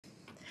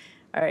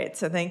All right,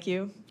 so thank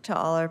you to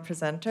all our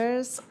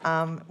presenters.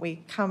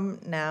 We come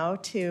now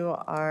to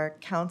our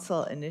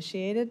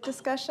council-initiated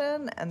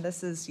discussion, and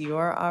this is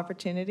your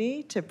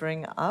opportunity to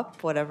bring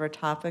up whatever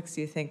topics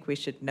you think we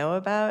should know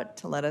about,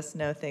 to let us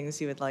know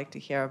things you would like to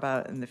hear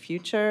about in the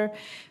future.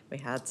 We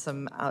had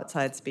some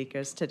outside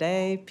speakers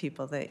today,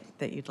 people that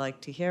you'd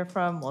like to hear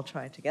from. We'll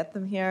try to get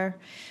them here.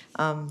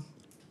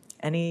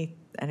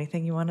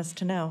 Anything you want us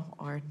to know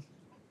or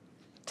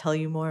tell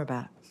you more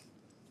about?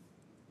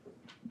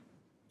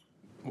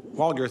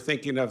 While you're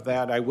thinking of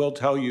that, I will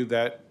tell you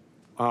that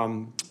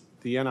the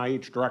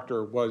NIH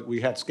director we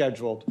had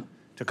scheduled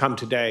to come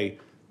today,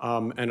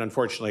 and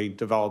unfortunately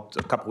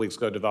a couple weeks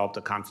ago developed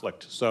a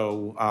conflict.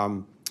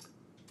 So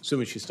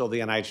assuming she's still the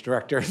NIH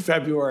director in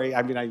February,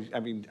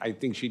 I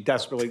think she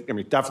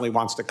definitely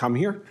wants to come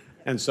here,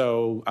 and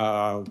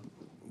so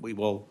we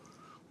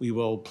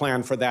will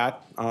plan for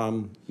that,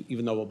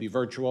 even though we'll be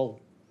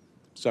virtual.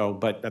 So,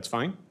 but that's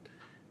fine.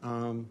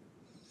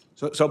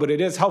 But it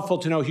is helpful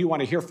to know who you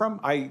want to hear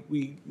from.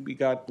 We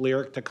got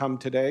Lyric to come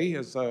today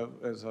as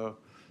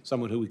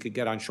someone who we could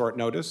get on short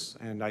notice,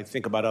 and I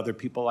think about other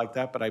people like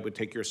that, but I would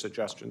take your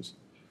suggestions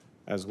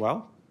as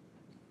well.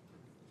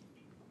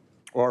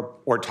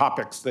 Or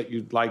topics that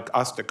you'd like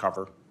us to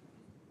cover.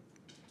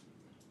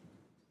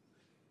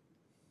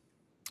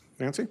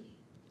 Nancy?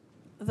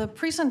 The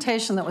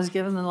presentation that was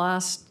given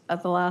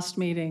at the last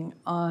meeting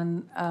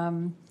on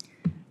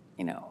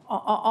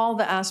all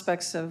the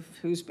aspects of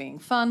who's being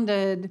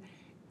funded,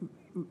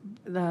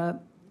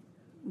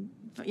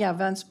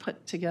 Vince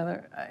put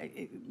together,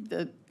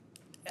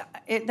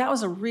 that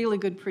was a really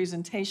good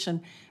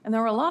presentation. And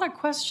there were a lot of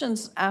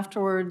questions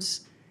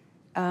afterwards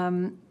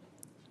that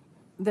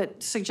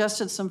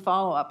suggested some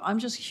follow-up. I'm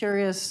just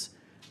curious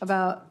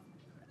about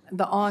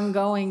the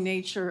ongoing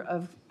nature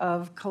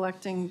of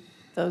collecting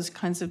those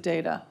kinds of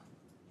data.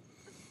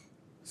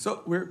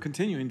 So we're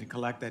continuing to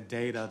collect that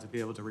data to be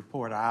able to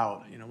report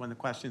out. One of the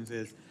questions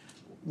is,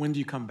 when do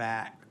you come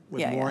back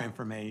with more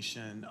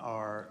information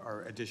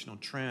or additional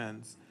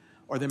trends?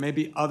 Or there may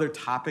be other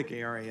topic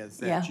areas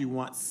that you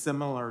want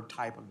similar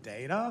type of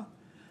data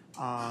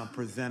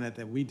presented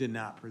that we did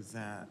not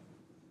present.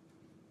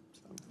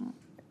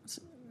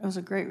 So. It was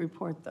a great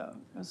report, though.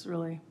 It was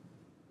really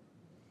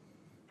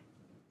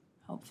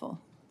helpful.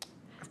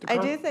 I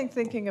do think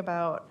thinking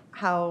about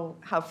how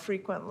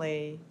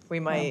frequently we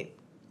might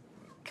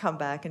come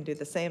back and do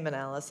the same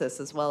analysis,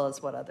 as well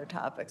as what other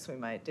topics we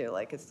might do.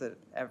 Like, is it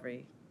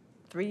every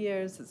 3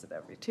 years? Is it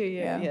every 2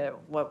 years? Yeah.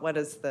 What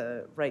is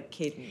the right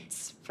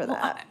cadence for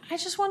that? I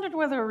just wondered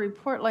whether a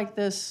report like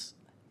this,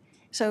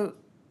 so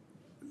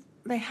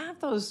they have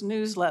those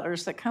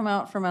newsletters that come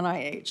out from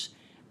NIH,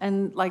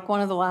 and like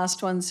one of the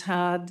last ones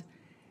had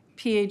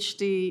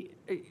PhD,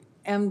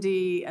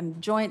 MD,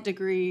 and joint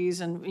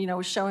degrees, and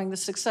was showing the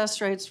success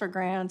rates for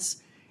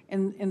grants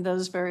in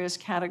those various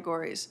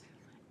categories.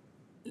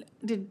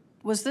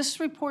 Was this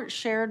report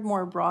shared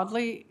more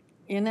broadly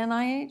in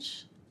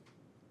NIH?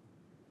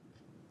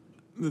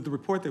 The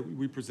report that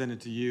we presented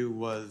to you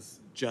was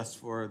just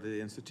for the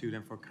Institute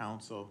and for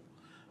Council.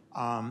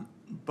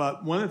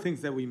 But one of the things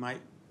that we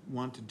might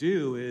want to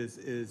do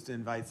is to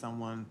invite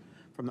someone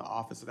from the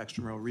Office of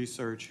Extramural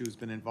Research who's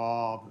been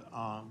involved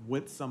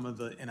with some of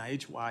the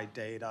NIH-wide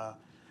data,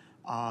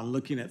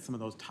 looking at some of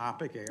those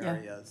topic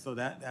areas. Yeah. So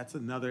that's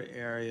another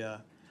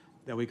area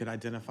that we could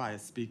identify a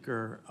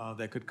speaker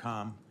that could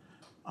come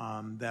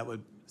that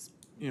would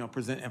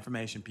present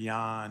information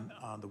beyond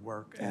the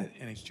work at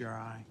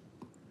NHGRI.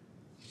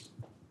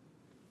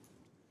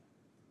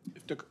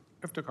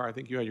 Iftikhar, I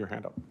think you had your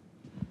hand up.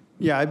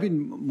 Yeah, I've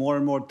been more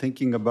and more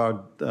thinking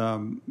about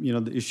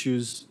the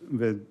issues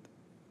with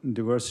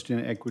diversity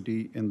and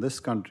equity in this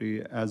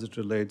country as it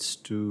relates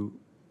to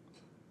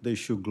the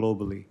issue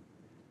globally.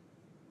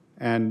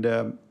 And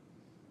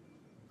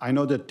I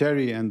know that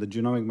Terry and the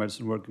Genomic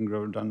Medicine Working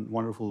Group have done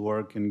wonderful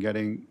work in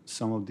getting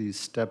some of these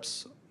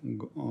steps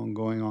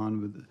going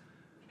on with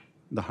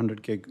the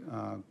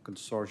 100K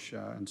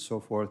consortia and so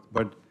forth.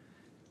 But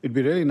it'd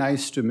be really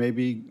nice to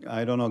maybe,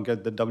 I don't know,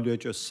 get the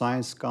WHO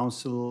Science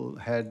Council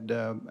head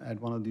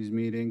at one of these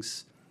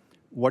meetings.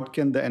 What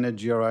can the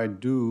NHGRI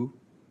do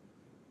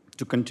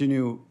to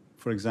continue,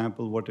 for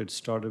example, what it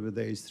started with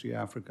the H3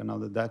 Africa, now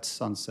that that's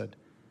sunset?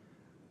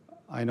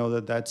 I know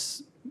that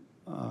that's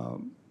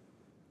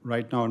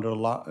right now under a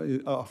lot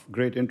of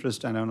great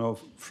interest, and I know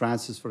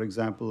Francis, for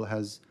example,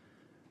 has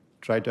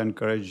tried to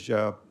encourage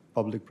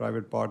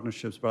public-private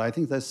partnerships, but I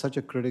think that's such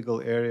a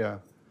critical area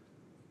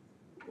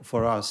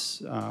for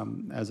us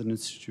as an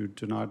institute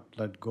to not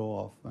let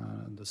go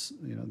of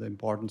the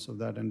importance of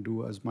that, and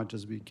do as much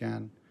as we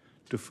can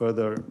to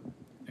further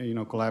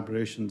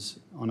collaborations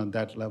on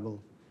that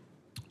level.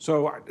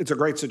 So it's a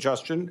great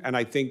suggestion, and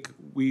I think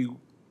we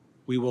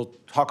will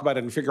talk about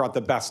it and figure out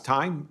the best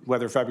time,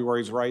 whether February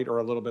is right or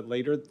a little bit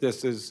later.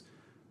 This is,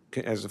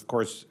 as of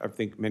course, I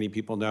think many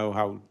people know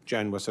how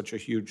Jen was such a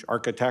huge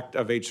architect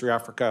of H3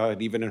 Africa,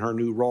 and even in her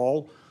new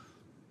role,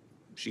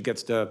 she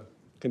gets to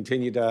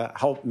continue to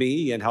help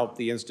me and help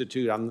the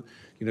Institute on,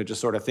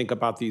 just sort of think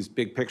about these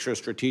big picture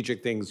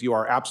strategic things, you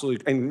are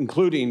absolutely,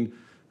 including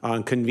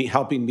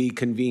helping me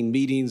convene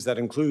meetings that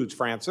includes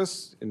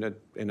Francis in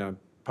a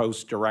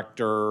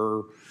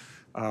post-director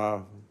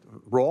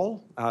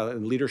role,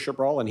 leadership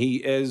role, and he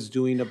is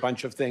doing a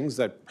bunch of things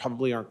that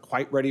probably aren't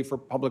quite ready for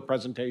public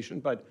presentation,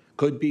 but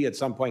could be at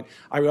some point.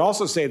 I would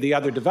also say the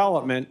other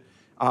development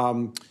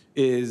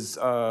is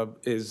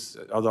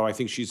although I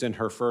think she's in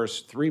her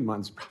first 3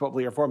 months,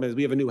 probably, or 4 months,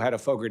 we have a new head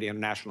of Fogarty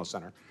International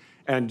Center.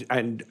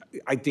 And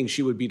I think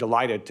she would be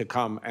delighted to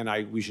come, and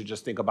we should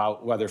just think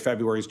about whether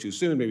February is too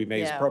soon, maybe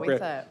May is appropriate. We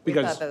thought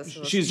because this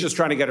was she's just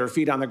trying to get her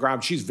feet on the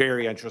ground. She's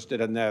very interested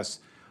in this.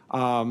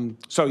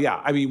 So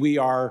yeah, I mean, we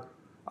are,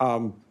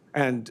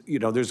 and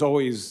there's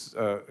always,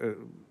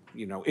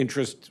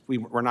 interest.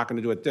 We're not going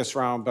to do it this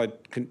round,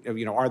 but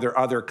are there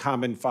other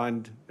common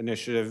fund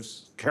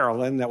initiatives,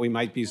 Carolyn, that we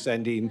might be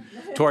sending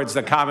towards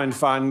the common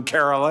fund,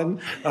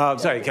 Carolyn?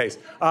 Sorry, Case.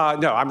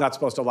 No, I'm not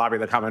supposed to lobby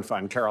the common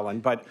fund, Carolyn.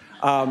 But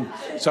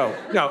so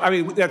no, I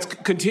mean that's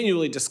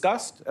continually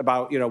discussed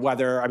about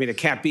whether it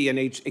can't be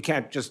it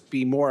can't just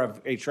be more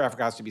of H traffic,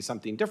 it has to be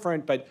something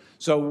different. But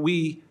so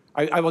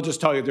I will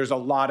just tell you, there's a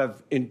lot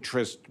of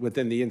interest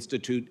within the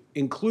Institute,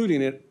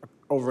 including it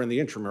over in the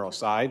intramural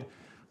side,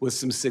 with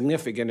some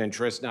significant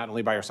interest, not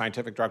only by our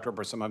scientific director,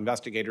 but some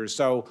investigators.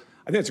 So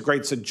I think it's a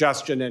great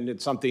suggestion, and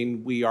it's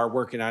something we are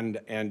working on,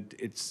 and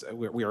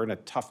we are in a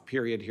tough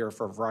period here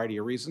for a variety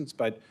of reasons,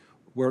 but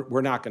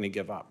we're not going to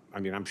give up.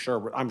 I mean, I'm sure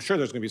there's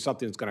going to be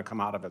something that's going to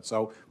come out of it.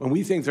 So when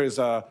we think there's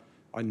a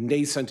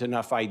nascent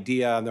enough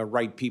idea and the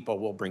right people,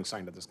 we'll bring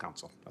sign to this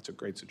council. That's a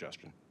great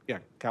suggestion. Yeah,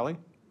 Kelly?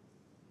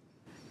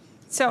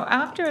 So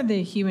after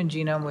the human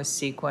genome was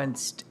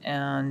sequenced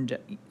and,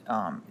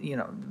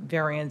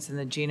 variants in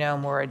the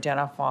genome were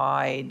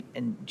identified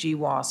and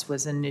GWAS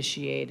was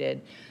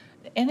initiated,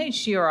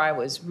 NHGRI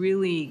was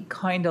really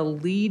kind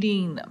of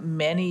leading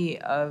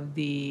many of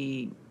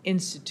the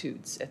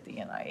institutes at the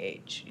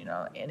NIH,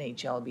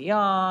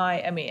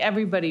 NHLBI. I mean,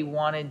 everybody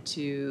wanted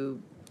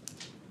to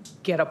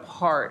get a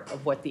part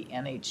of what the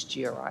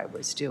NHGRI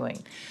was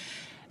doing.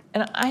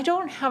 And I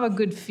don't have a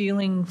good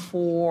feeling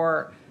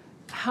for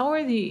how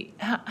is the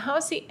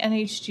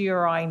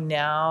NHGRI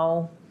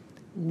now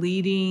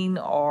leading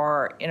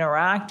or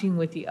interacting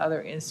with the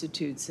other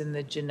institutes in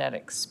the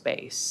genetic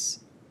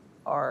space?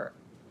 Or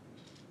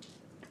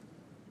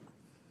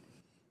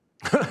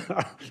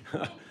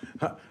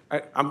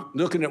I'm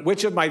looking at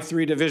which of my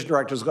 3 division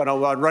directors is going to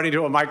run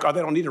into a mic. Oh, they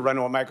don't need to run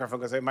into a microphone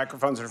because they have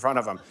microphones in front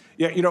of them.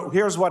 Yeah,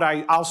 here's what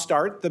I'll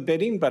start the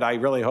bidding, but I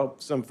really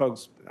hope some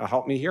folks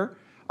help me here.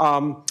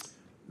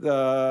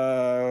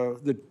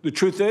 The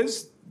truth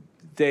is,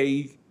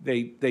 they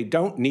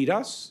don't need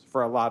us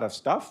for a lot of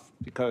stuff,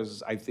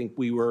 because I think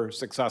we were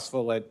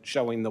successful at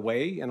showing the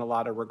way in a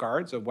lot of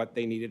regards of what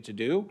they needed to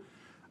do.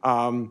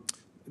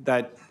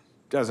 That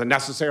doesn't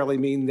necessarily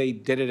mean they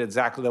did it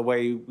exactly the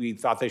way we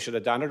thought they should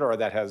have done it, or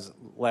that has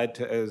led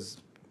to as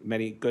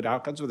many good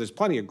outcomes. But there's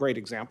plenty of great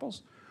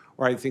examples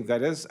where I think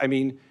that is. I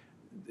mean,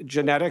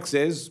 genetics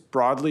is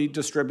broadly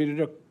distributed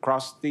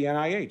across the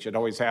NIH. It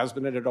always has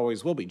been, and it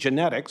always will be.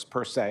 Genetics,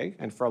 per se,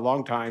 and for a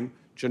long time,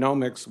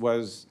 genomics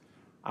was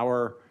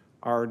our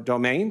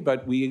domain,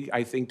 but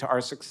I think to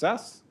our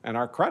success and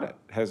our credit,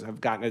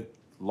 have gotten it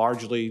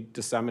largely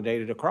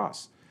disseminated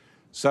across.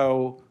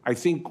 So I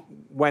think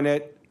when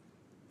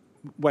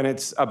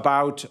it's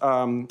about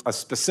a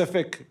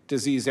specific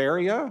disease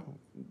area,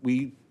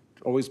 we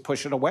always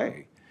push it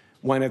away.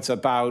 When it's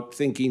about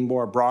thinking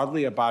more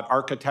broadly about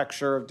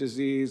architecture of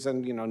disease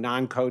and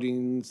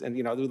non-codings and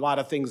there's a lot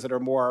of things that are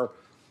more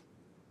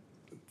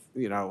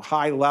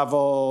high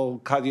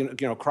level,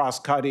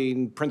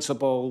 cross-cutting,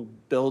 principle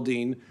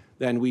building,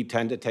 then we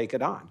tend to take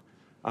it on.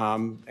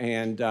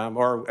 And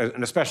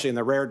especially in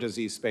the rare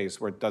disease space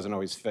where it doesn't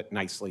always fit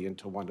nicely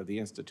into one of the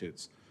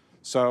institutes.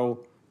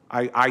 So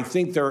I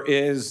think there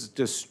is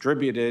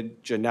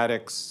distributed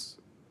genetics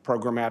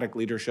programmatic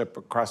leadership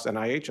across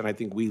NIH, and I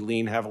think we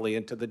lean heavily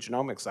into the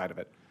genomic side of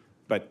it.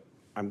 But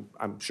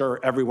I'm sure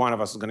every one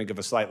of us is going to give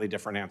a slightly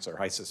different answer,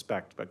 I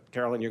suspect. But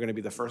Carolyn, you're going to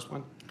be the first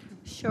one?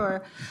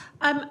 Sure.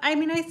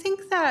 I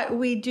think that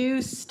we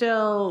do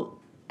still,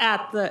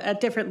 at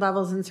different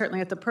levels, and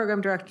certainly at the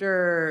program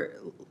director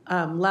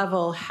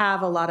level,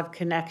 have a lot of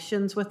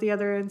connections with the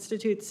other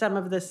institutes. Some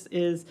of this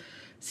is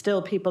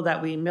still people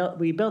that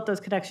we built those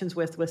connections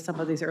with some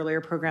of these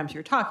earlier programs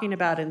you're talking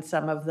about, and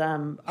some of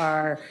them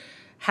are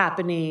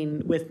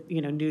happening with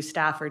new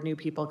staff or new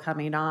people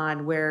coming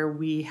on, where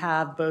we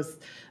have both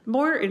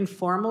more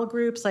informal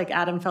groups, like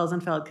Adam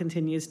Felsenfeld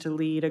continues to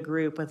lead a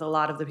group with a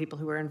lot of the people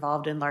who are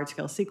involved in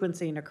large-scale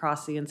sequencing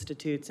across the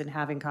institutes and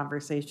having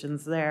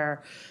conversations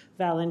there.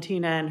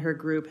 Valentina and her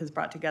group has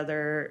brought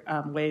together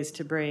ways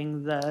to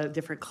bring the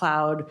different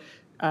cloud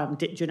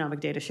genomic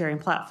data sharing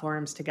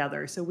platforms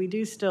together. So we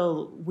do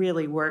still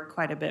really work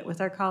quite a bit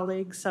with our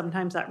colleagues.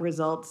 Sometimes that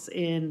results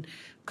in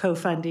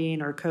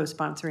co-funding or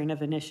co-sponsoring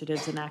of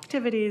initiatives and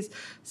activities.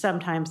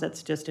 Sometimes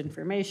that's just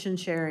information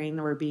sharing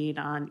or being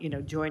on,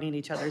 joining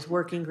each other's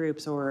working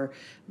groups or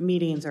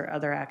meetings or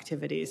other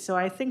activities. So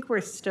I think we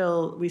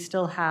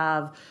still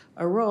have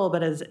a role,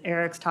 but as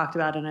Eric's talked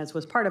about and as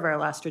was part of our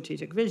last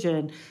strategic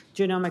vision,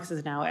 genomics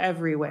is now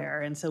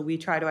everywhere. And so we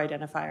try to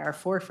identify our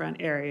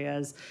forefront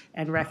areas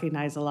and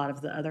recognize a lot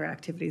of the other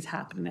activities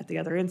happening at the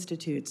other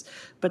institutes,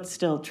 but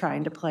still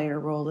trying to play a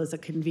role as a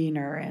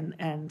convener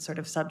and sort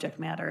of subject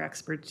matter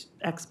experts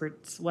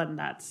when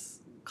that's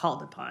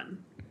called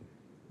upon.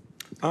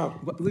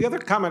 The other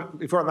comment,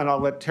 before then I'll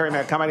let Terry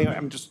make a comment,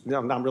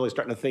 I'm really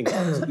starting to think,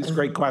 it's a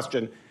great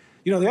question.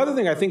 The other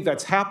thing I think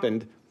that's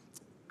happened,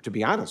 to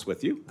be honest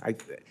with you,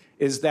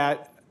 is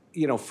that,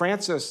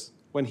 Francis,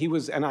 when he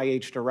was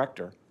NIH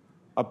director,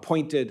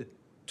 appointed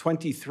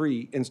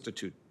 23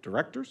 institute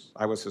directors.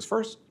 I was his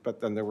first,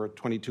 but then there were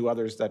 22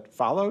 others that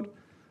followed.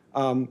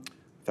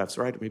 That's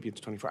right, maybe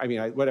it's 24.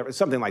 Whatever,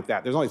 something like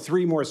that. There's only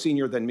 3 more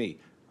senior than me.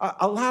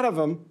 A lot of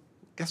them,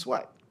 guess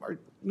what,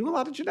 knew a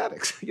lot of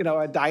genetics.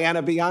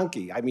 Diana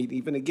Bianchi.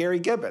 Even a Gary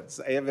Gibbons.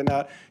 Even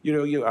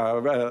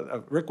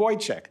Rick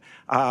Wojcik.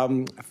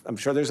 I'm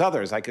sure there's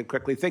others I could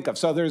quickly think of.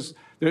 So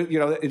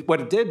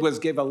what it did was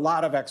give a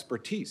lot of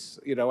expertise.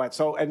 I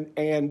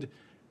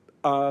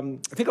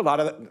think a lot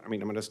of, I'm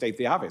going to state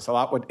the obvious. A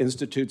lot what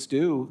institutes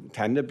do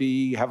tend to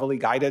be heavily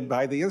guided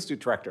by the institute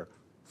director.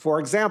 For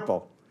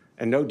example,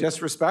 and no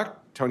disrespect,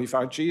 Tony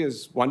Fauci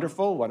is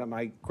wonderful, one of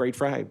my great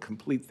friends.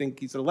 I think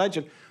he's a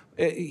legend.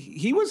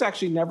 He was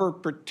actually never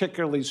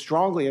particularly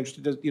strongly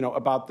interested,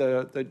 about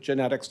the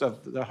genetics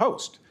of the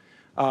host.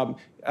 But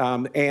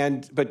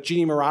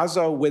Jeannie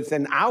Marazzo,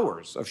 within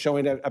hours of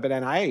showing up at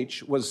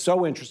NIH, was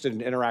so interested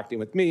in interacting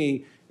with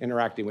me,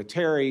 interacting with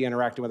Terry,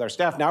 interacting with our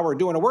staff. Now we're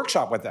doing a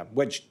workshop with them,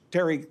 which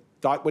Terry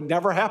thought would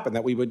never happen,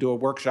 that we would do a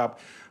workshop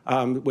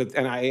with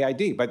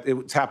NIAID. But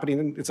it's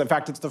happening. In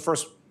fact, it's the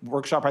first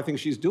workshop I think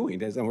she's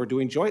doing, and we're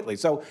doing jointly.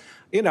 So,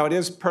 it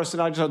is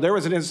personalized. So there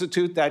was an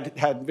institute that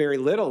had very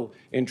little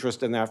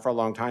interest in that for a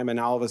long time, and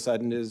all of a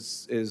sudden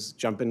is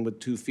jumping with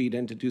 2 feet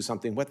in to do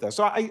something with us.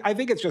 So I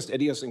think it's just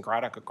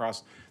idiosyncratic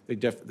across the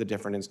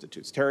different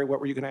institutes. Terry, what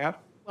were you going to add?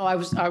 Well, I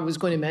was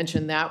going to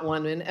mention that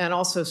one and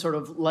also sort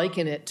of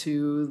liken it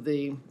to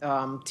the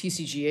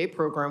TCGA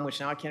program, which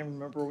now I can't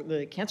remember,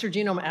 the Cancer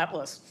Genome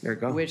Atlas, there you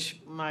go. Which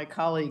my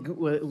colleague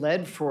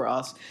led for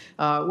us,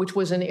 which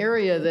was an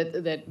area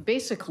that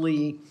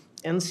basically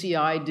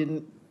NCI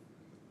didn't,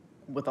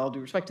 with all due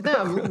respect to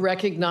them,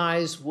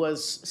 recognize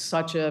was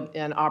such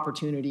an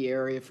opportunity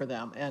area for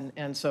them.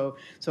 And so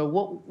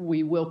what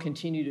we will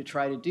continue to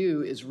try to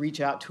do is reach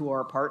out to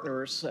our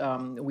partners.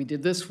 We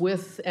did this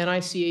with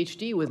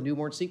NICHD, with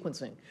newborn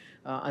sequencing,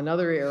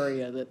 another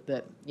area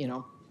that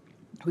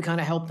we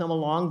kind of helped them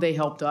along. They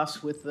helped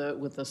us with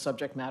the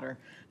subject matter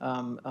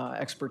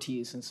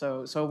expertise. And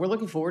so we're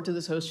looking forward to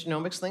this host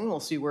genomics thing. We'll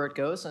see where it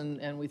goes,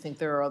 and we think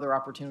there are other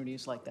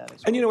opportunities like that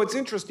as well. And it's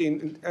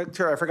interesting,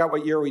 Terry, I forgot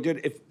what year we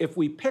did. If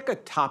we pick a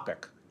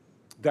topic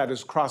that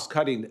is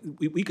cross-cutting,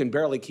 we can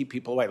barely keep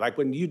people away. Like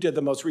when you did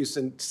the most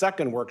recent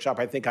second workshop,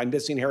 I think, on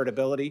missing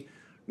heritability,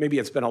 maybe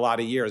it's been a lot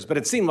of years, but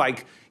it seemed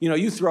like,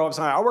 you throw up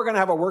something, we're going to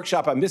have a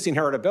workshop on missing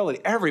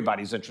heritability.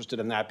 Everybody's interested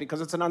in that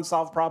because it's an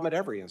unsolved problem at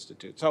every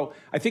institute. So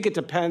I think it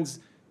depends.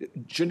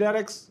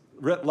 Genetics,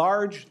 writ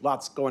large,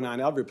 lots going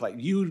on every place.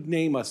 You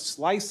name a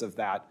slice of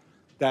that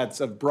that's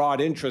of broad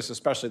interest,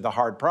 especially the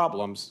hard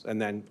problems, and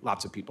then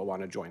lots of people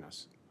want to join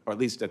us, or at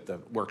least at the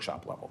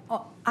workshop level.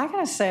 Well, I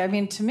got to say,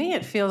 to me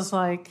it feels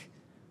like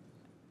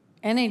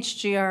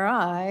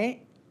NHGRI,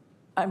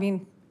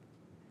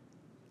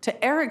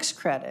 to Eric's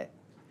credit,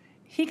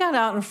 he got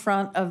out in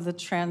front of the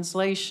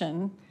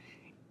translation,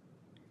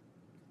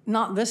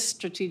 not this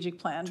strategic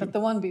plan, but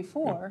the one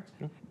before,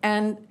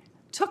 and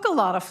took a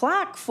lot of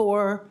flack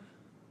for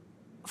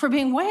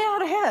being way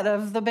out ahead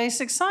of the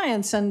basic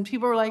science. And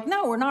people were like,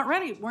 no, we're not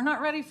ready. We're not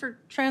ready for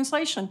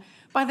translation.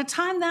 By the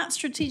time that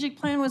strategic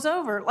plan was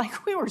over,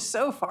 we were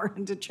so far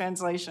into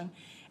translation.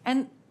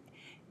 And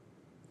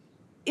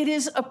it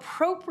is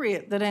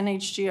appropriate that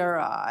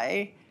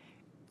NHGRI,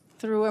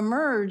 through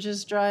eMERGE,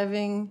 is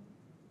driving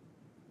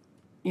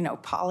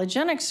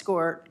polygenic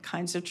score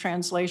kinds of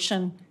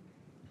translation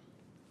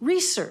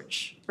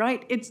research,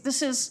 right?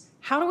 This is,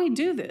 how do we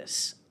do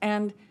this?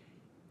 And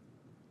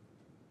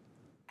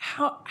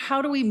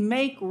how do we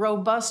make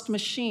robust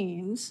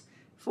machines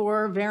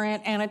for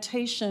variant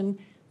annotation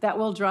that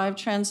will drive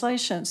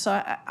translation?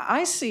 So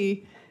I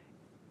see,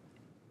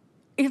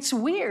 it's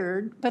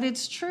weird, but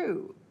it's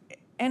true.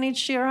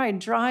 NHGRI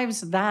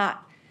drives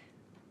that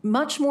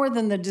much more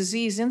than the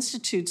disease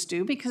institutes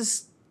do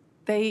because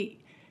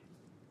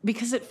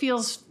it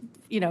feels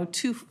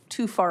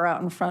too far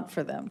out in front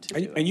for them to do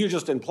it. And you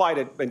just implied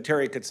it, and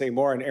Terry could say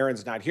more, and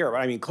Aaron's not here, but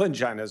I mean,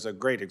 ClinGen is a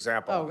great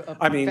example. Oh, a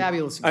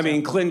fabulous I mean,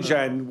 example.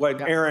 ClinGen, what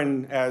Yeah.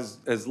 Aaron has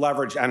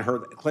leveraged and her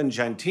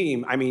ClinGen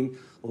team, I mean,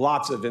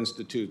 lots of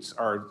institutes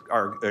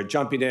are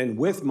jumping in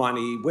with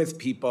money, with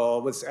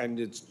people, and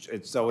it's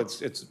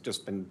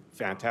just been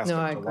fantastic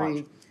No, I to agree.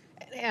 watch.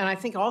 And I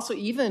think also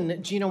even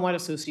genome-wide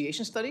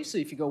association studies, so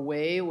if you go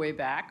way, way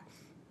back,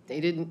 they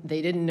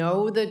didn't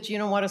know that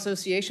genome-wide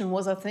association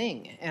was a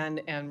thing.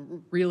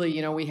 And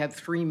really, we had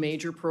 3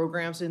 major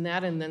programs in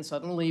that, and then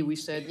suddenly we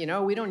said,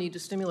 we don't need to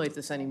stimulate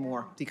this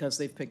anymore because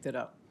they've picked it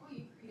up. Well,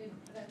 you created,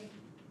 but I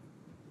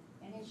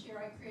mean,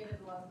 NHGR created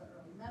a lot of the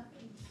early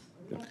methods,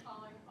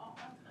 identifying all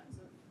kinds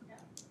of, yeah.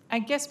 I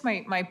guess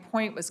my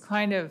point was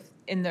kind of,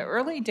 in the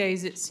early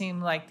days, it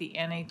seemed like the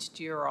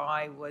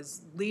NHGRI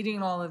was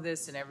leading all of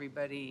this and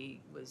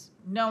everybody was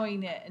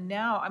knowing it. And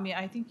now, I mean,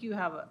 I think you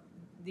have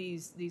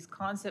these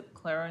concept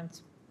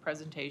clearance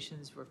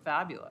presentations were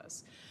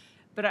fabulous.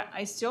 But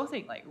I still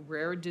think like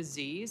rare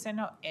disease, I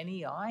know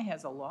NEI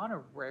has a lot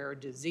of rare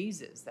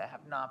diseases that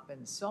have not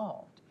been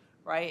solved,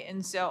 right?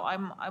 And so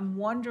I'm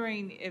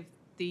wondering if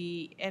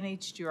the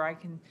NHGRI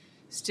can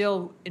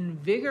still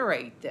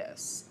invigorate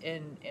this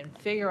and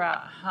figure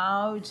out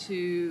how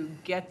to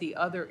get the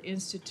other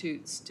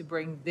institutes to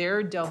bring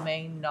their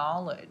domain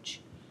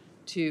knowledge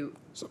to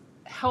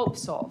help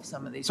solve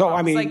some of these So, I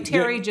problems. mean, Like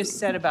Terry just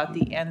said about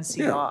the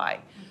NCI,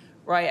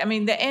 right? I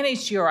mean, the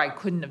NHGRI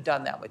couldn't have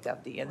done that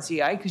without the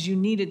NCI because you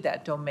needed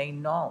that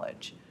domain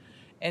knowledge.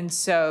 And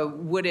so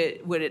would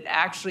it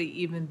actually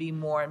even be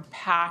more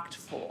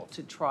impactful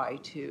to try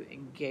to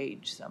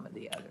engage some of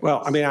the others?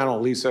 Well, I mean, I don't know,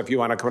 Lisa, if you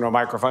want to come to a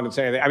microphone and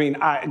say anything.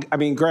 I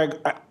mean, Greg,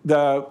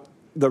 the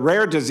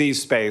rare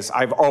disease space,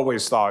 I've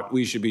always thought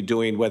we should be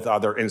doing with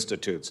other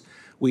institutes.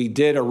 We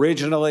did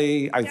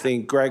originally, I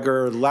think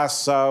Gregor less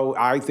so.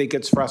 I think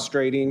it's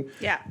frustrating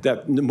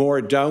that more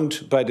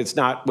don't, but it's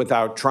not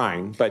without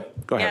trying.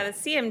 But go ahead. Yeah,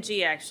 the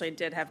CMG actually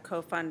did have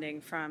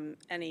co-funding from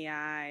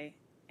NEI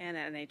and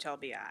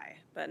NHLBI,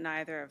 but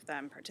neither of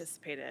them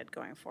participated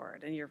going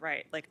forward. And you're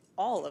right, like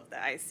all of the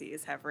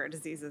ICs have rare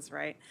diseases,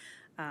 right?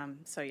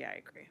 So yeah, I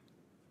agree.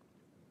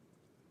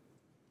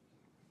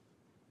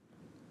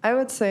 I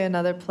would say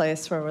another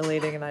place where we're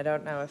leading, and I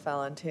don't know if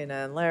Valentina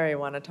and Larry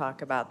want to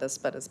talk about this,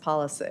 but is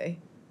policy.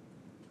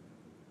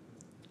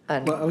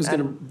 Well, I was going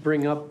to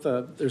bring up,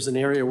 there's an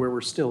area where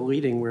we're still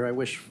leading where I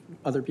wish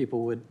other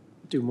people would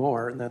do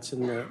more, and that's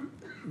in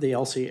the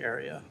ELSI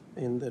area.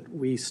 And that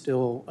we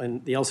still,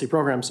 and the ELSI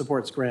program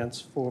supports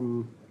grants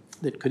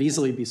that could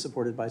easily be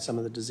supported by some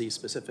of the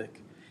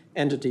disease-specific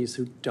entities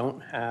who don't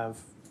have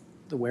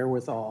the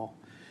wherewithal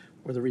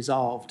or the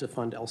resolve to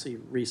fund ELSI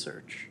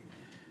research.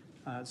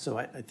 So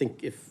I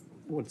think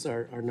what's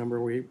our number?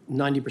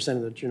 90%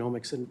 of the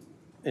genomics in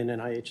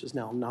NIH is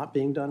now not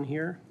being done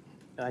here.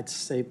 I'd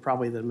say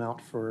probably the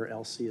amount for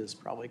ELSI is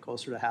probably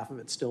closer to half of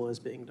it still is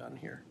being done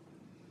here.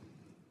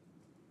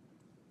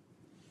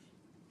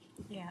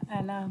 Yeah,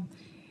 and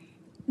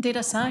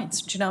data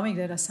science, genomic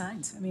data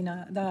science. I mean,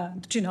 the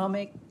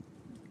genomic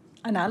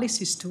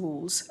analysis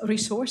tools,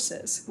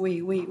 resources.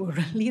 We're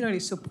literally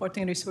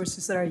supporting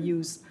resources that are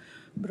used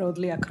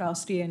broadly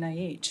across the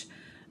NIH.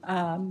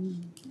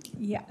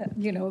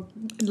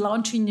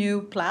 Launching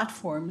new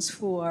platforms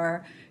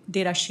for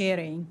data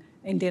sharing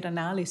and data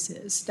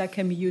analysis that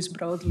can be used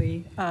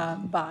broadly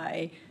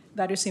by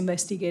various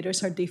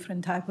investigators or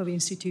different type of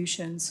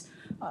institutions.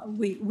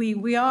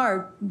 We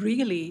are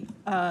really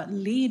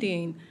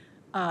leading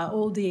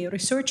all the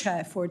research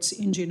efforts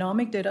in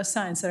genomic data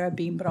science that are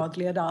being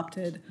broadly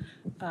adopted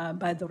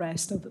by the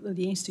rest of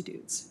the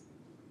institutes.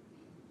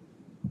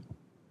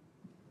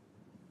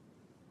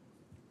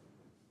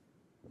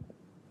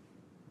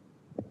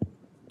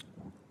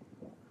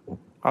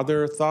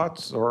 Other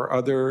thoughts or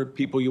other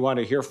people you want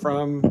to hear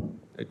from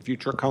at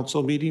future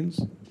council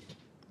meetings?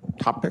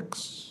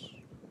 Topics?